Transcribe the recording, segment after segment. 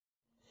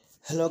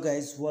Hello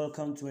guys,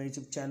 welcome to my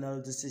YouTube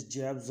channel. This is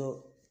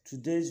Jabzo.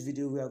 Today's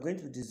video we are going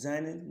to be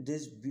designing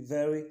this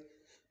very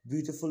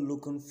beautiful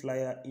looking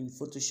flyer in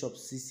Photoshop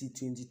CC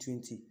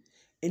 2020.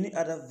 Any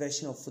other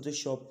version of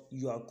Photoshop,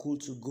 you are cool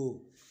to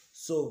go.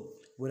 So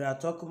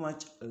without talking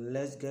much,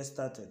 let's get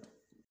started.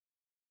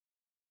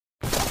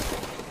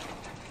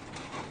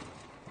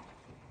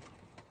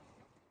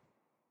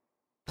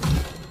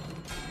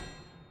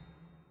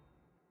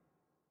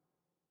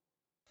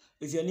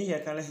 If you're new here,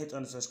 kindly hit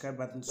on the subscribe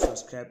button to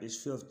subscribe.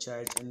 It's free of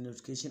charge, and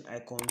notification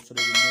icon so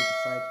that you're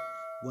notified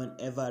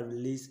whenever I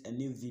release a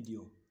new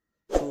video.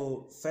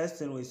 So first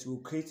thing is we'll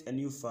create a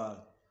new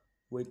file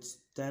with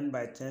 10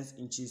 by 10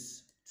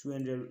 inches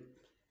 200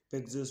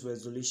 pixels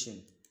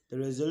resolution. The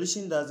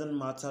resolution doesn't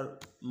matter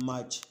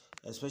much,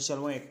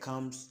 especially when it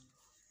comes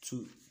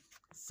to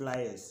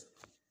flyers.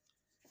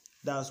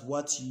 That's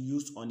what you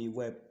use on the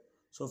web.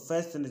 So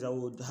first thing is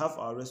we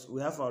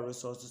have our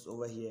resources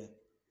over here.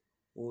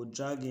 We'll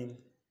drag in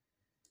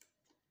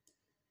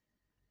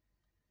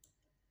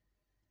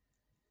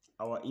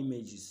our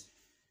images.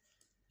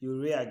 You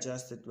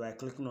readjust it by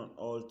clicking on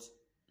Alt.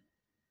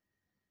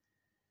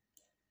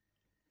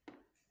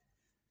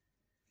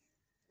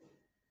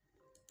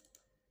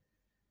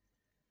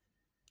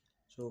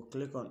 So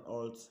click on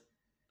Alt,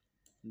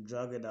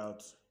 drag it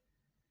out.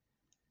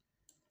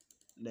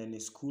 Then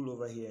it's cool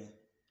over here.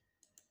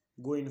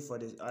 Go in for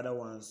the other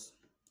ones.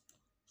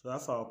 So I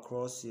have our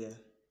cross here,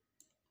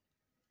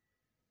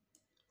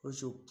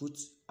 which we'll put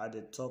at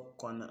the top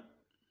corner.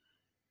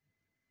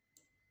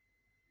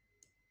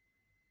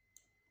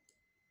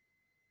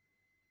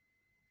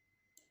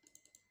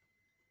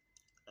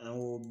 And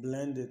we'll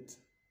blend it.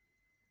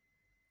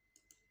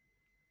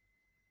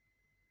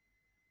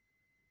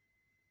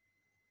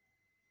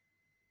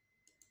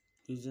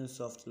 Using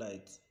soft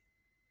light.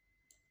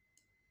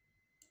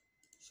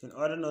 So in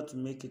order not to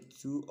make it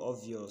too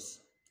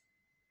obvious,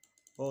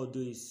 what we'll do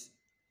is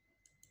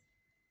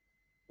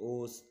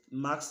we'll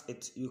max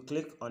it. You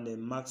click on the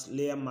max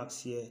layer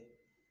max here,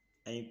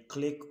 and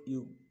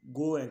you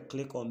go and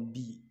click on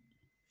B.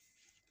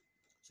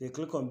 So you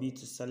click on B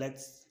to select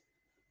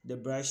the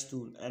brush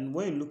tool, and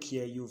when you look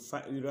here, you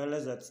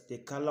realize that the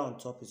color on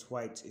top is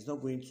white. It's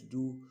not going to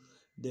do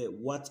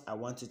what I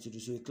want it to do.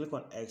 So you click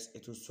on X,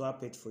 it will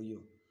swap it for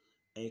you,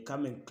 and you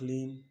come and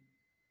clean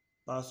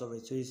parts of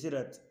it. So you see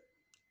that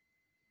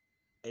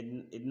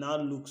it now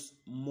looks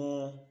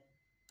more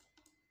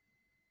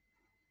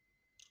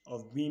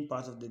of being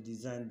part of the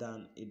design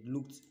than it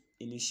looked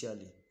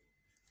initially.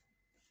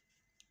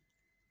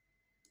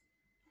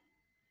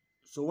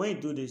 So when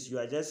you do this, you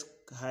are just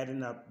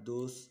hiding up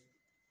those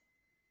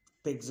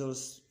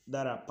pixels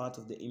that are part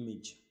of the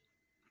image.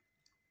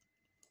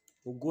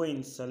 We'll go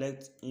and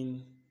select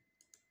in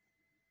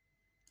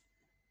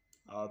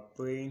our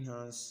praying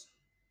hands.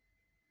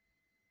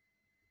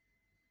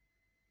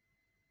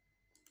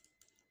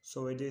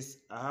 So with this,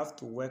 I have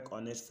to work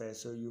on it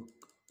first. So you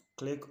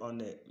click on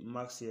the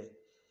max here.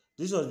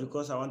 This was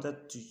because I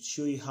wanted to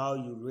show you how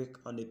you work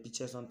on the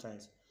picture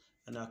sometimes.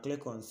 And I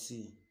click on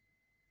C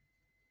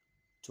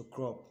to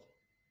crop.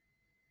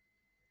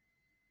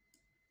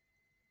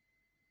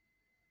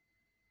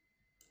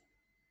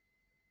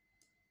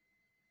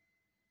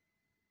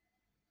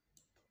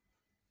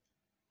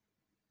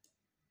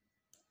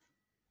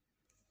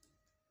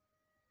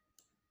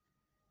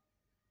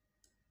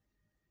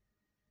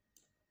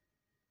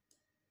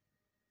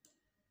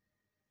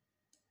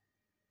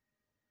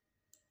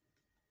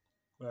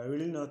 We are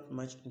really not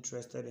much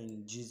interested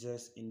in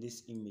Jesus in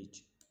this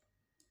image.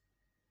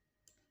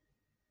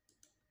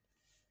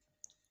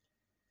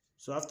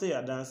 So after you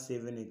are done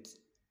saving it,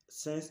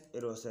 since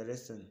it was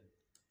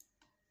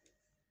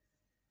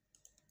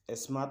a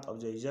smart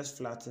object, you just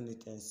flatten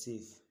it and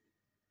save.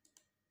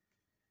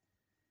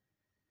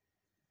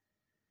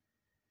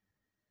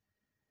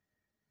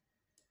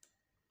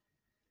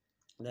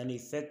 Then the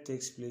effect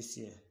takes place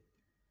here.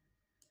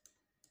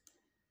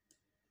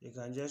 You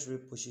can just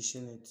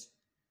reposition it.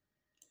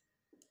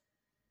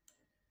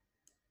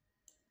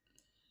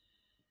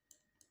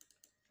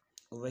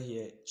 Over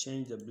here,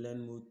 change the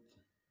blend mode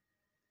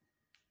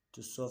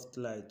to soft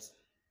light,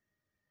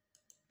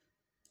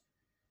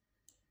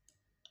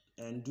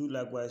 and do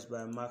likewise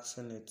by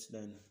maxing it,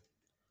 then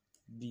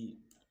B.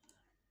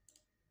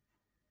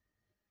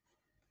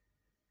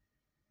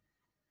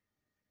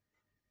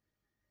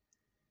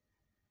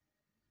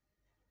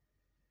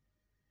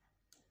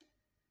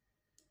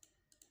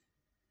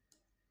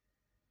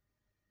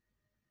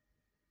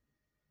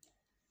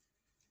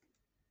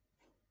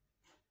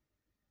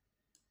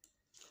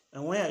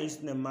 And when you're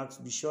using the max,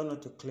 be sure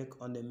not to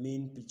click on the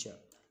main picture.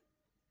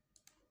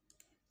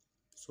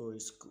 So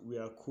we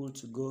are cool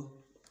to go.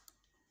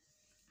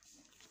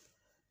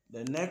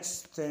 The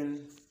next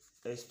thing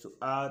is to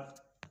add.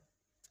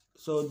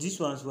 So these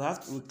ones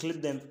we clip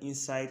them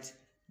inside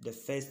the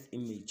first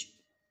image.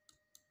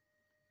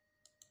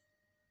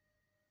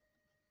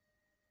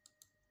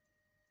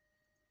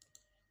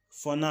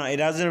 For now, it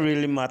doesn't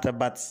really matter,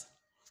 but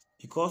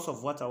because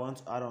of what I want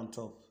to add on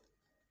top.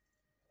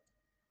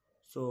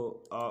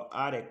 So I'll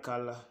add a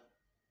color,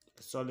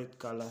 a solid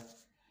color.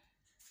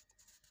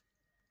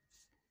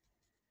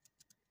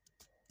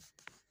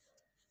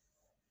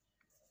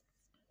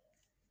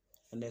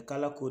 And the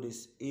color code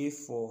is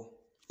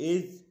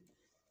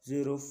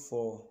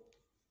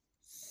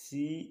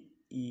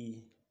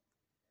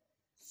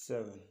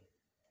A4804CE7.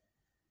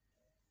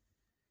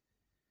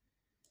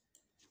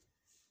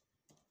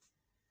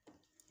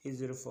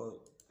 A04.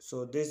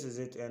 So this is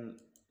it, and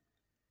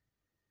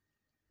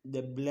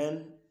the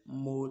blend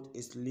mode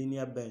is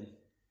linear blend.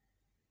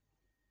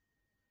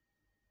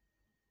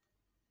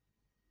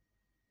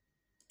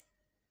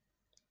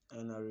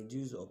 And I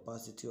reduce the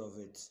opacity of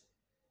it.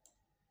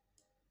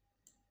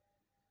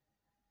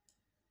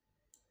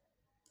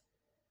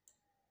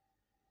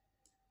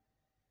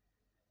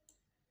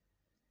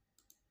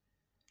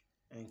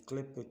 And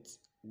clip it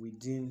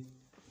within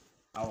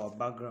our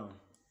background.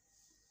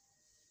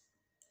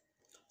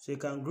 So you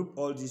can group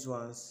all these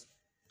ones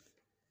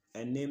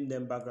and name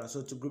them background.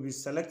 So to group it,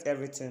 select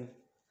everything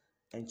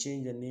and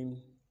change the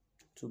name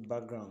to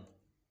background.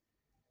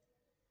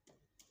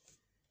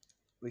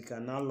 We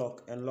can now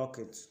lock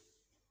it.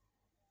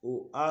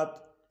 We'll add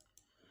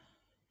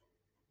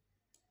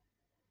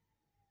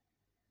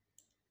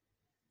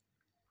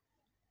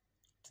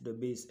to the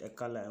base a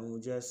color, and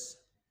we'll just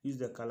use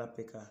the color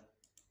picker.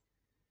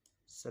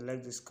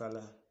 Select this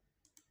color.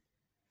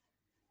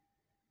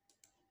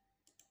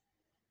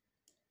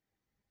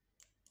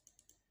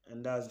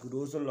 And that's good.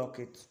 Also lock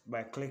it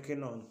by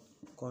clicking on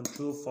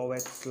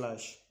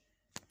Ctrl//.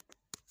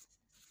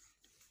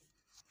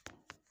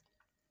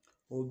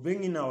 We'll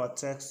bring in our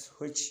text,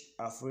 which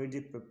I've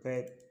already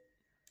prepared.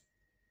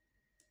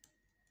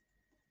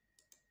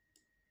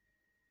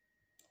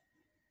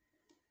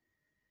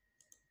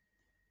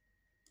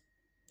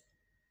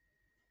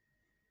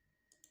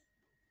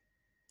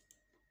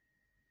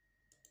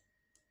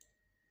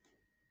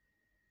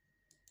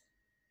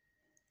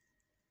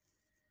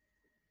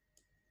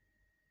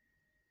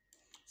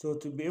 So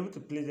to be able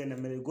to place it in the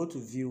middle, go to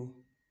view,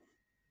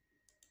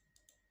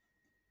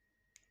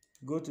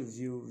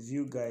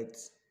 view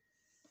guides,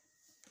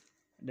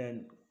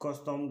 then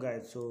custom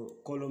guide. So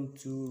column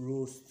 2,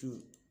 rows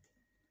 2.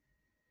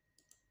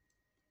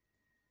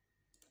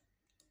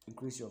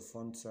 Increase your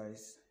font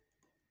size.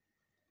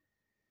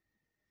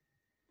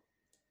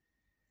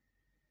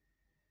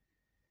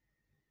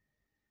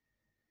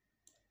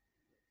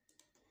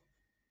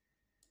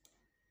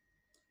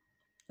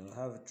 I'll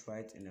have it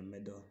right in the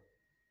middle.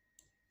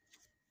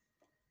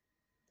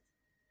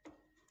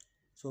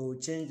 So we'll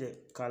change the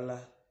color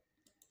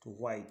to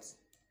white,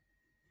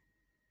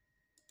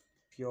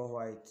 pure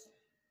white.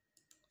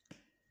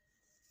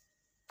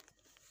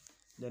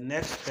 The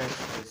next step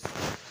is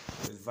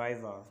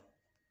revival.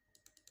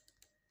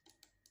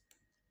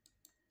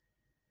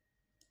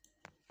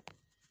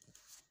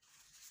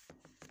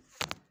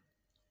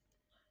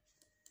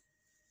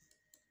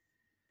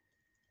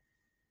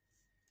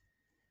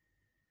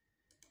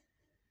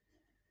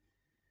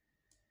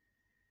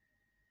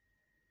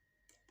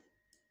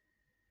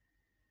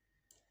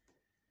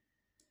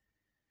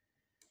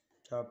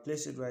 So I'll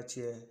place it right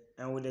here,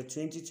 and with the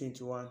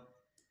 2021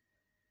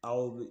 I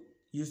will be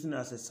using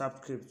as a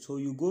subscript. So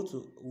you go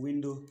to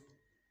window,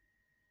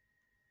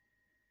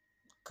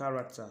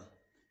 character,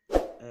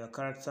 and your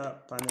character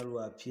panel will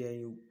appear, and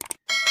you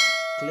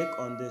click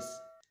on this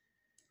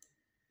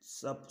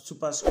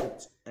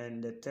superscript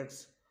and the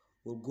text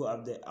will go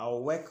up there.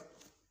 I'll work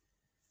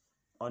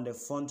on the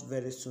font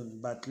very soon,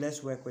 but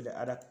let's work with the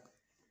other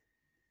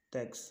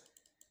text.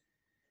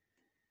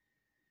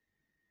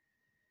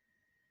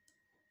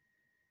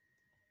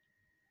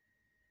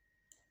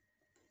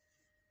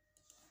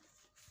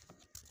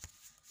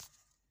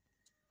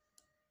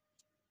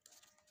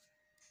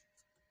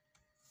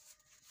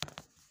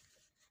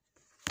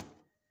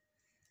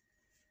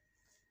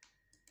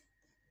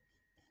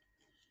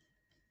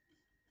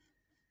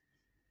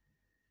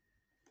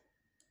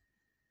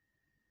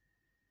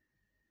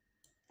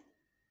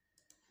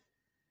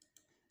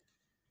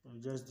 I'll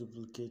just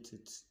duplicate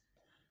it.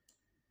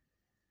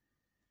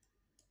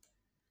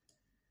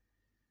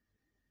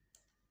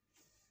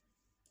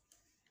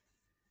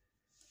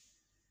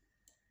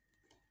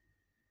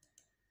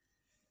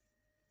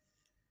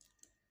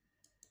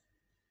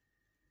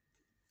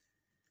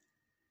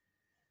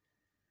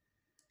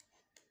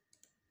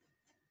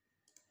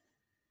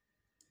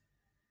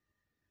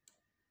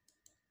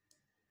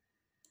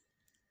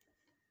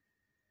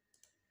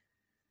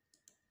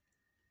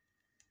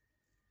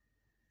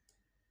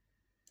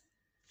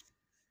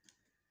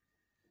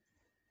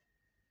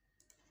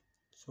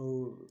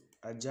 So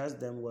adjust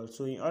them well.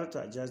 So in order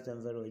to adjust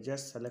them very well,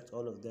 just select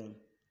all of them,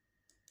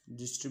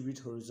 distribute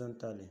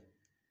horizontally,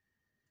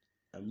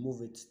 and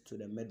move it to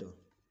the middle.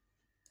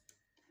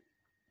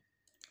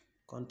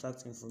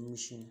 Contact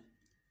information.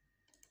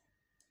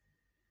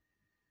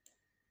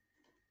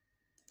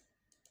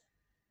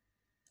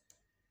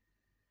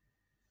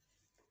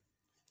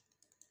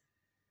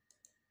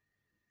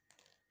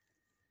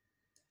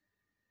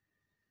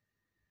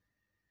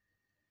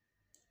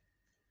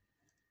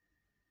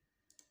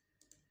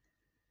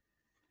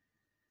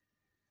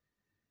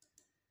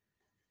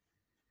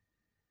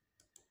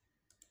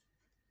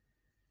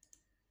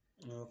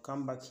 Now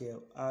come back here,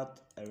 add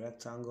a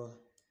rectangle.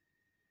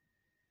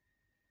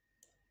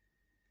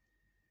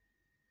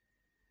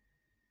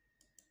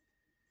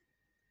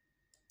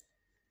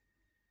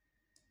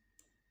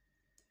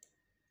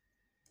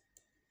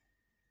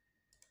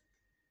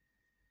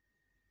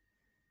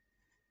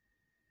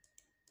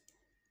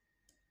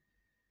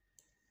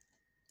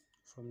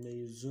 From there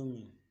you zoom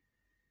in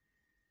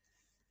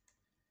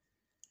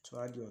to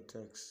add your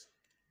text.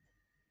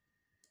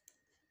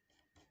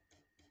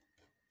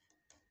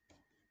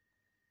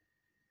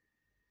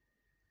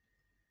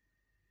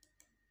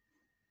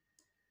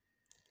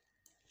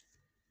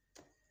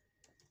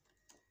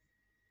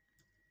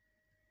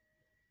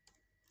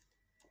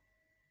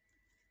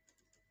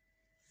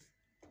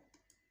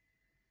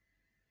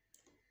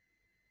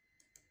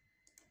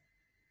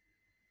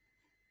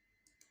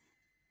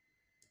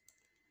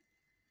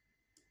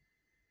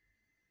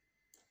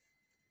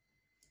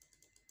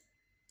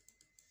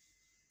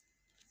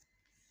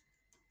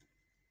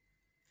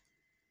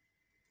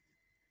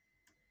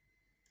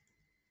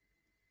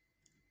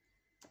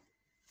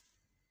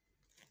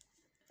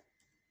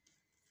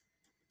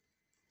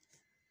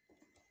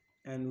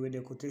 And with the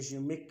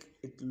quotation, make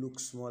it look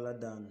smaller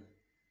than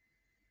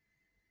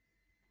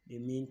the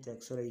main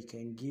text so that you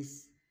can give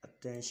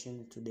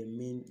attention to the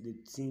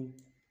theme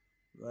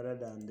rather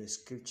than the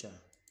scripture.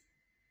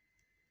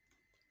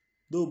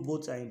 Though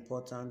both are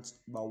important,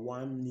 but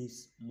one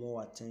needs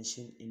more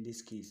attention in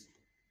this case.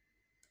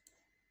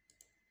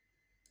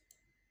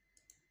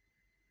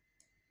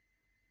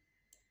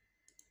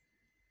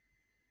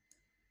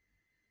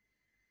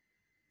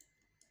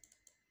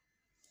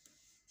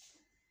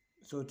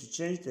 So to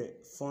change the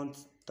font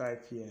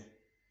type here,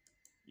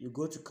 you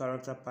go to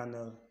character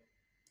panel,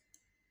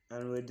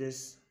 and with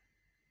this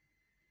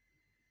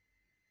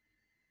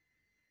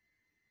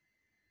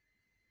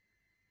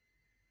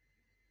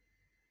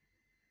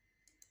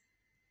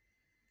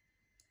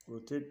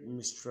we'll take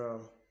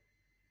Mistral.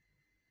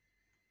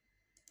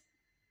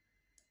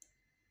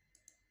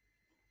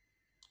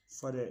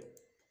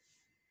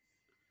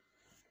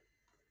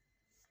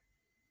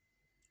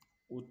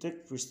 We'll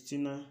take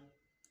Pristina.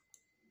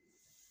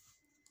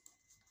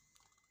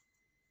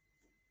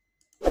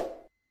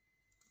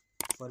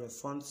 For the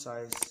font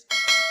size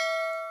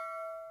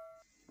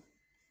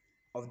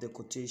of the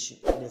quotation,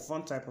 the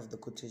font type of the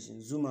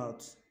quotation, zoom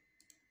out.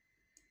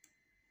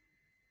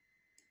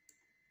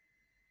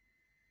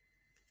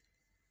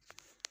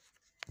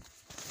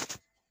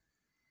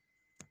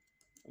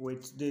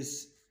 With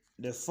this,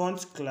 the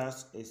font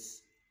class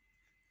is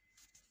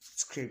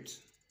script.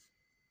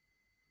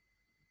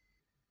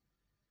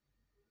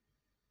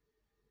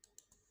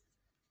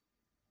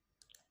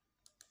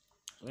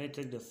 When you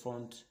take the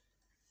font,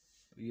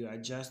 you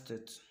adjust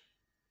it,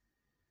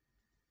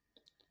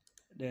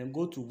 then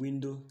go to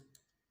window,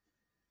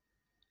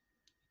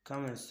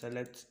 come and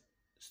select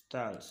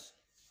styles,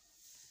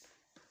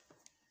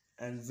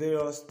 and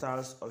various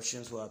styles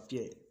options will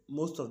appear.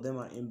 Most of them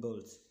are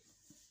inbuilt,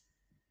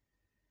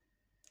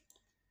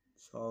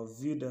 so I'll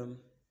view them.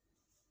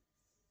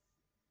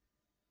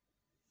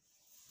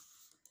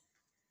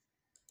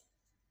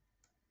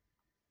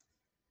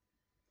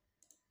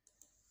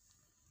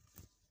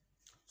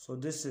 So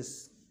this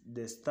is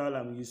the style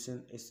I'm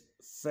using, is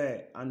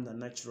fair and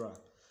natural.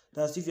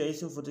 That's if you're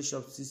using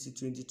Photoshop CC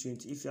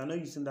 2020. If you're not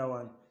using that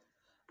one,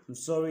 I'm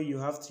sorry, you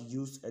have to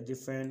use a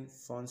different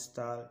font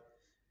style,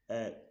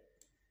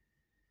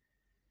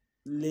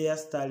 layer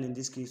style in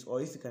this case,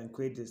 or if you can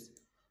create this.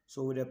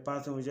 So with the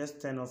pattern, we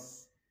just turn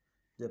off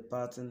the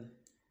pattern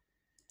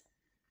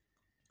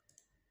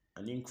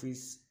and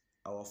increase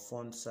our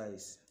font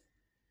size.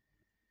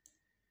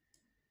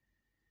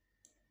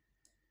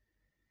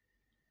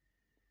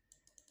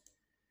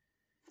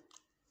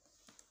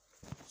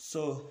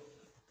 So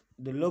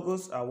the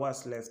logos are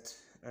what's left,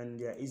 and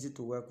they are easy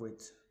to work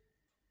with.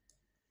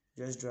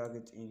 Just drag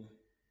it in.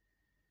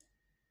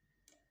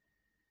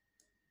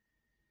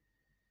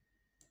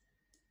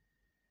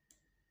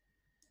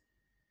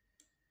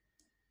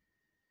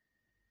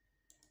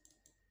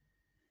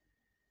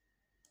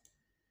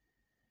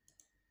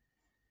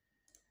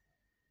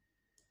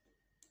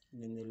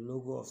 Then the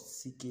logo of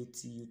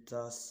CKT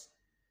Utah's.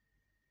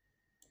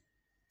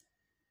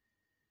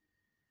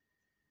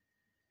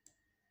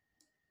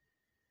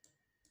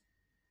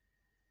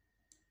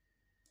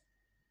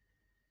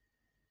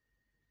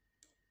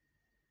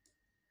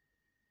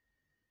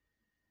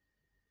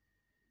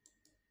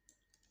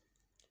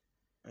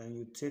 And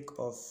you take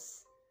off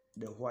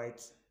the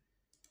white.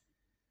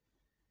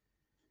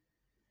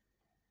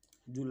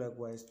 Do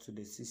likewise to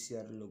the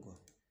CCR logo.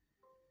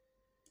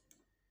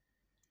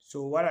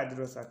 So what I did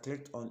was I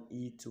clicked on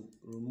E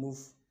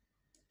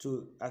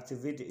to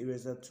activate the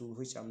eraser tool,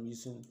 which I'm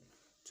using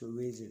to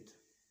erase it.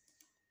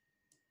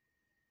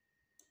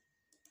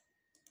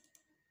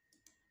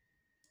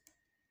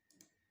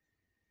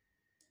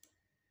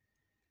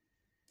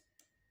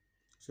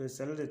 So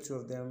select the two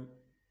of them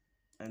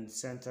and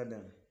center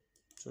them.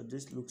 So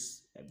this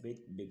looks a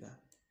bit bigger.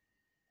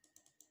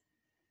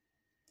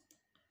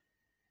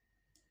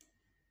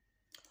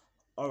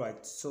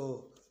 Alright,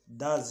 so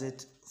that's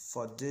it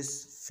for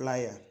this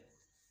flyer.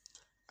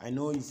 I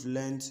know you've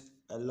learned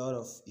a lot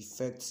of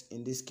effects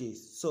in this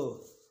case.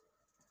 So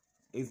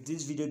if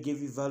this video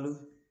gave you value,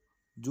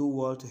 do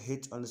well to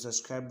hit on the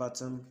subscribe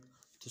button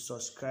to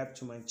subscribe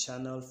to my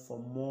channel for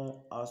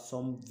more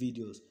awesome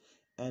videos,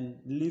 and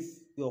leave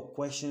your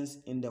questions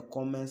in the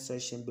comment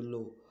section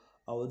below.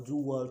 I will do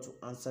well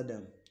to answer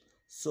them.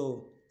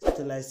 So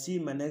till I see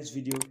my next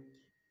video,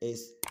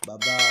 is bye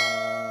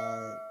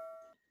bye.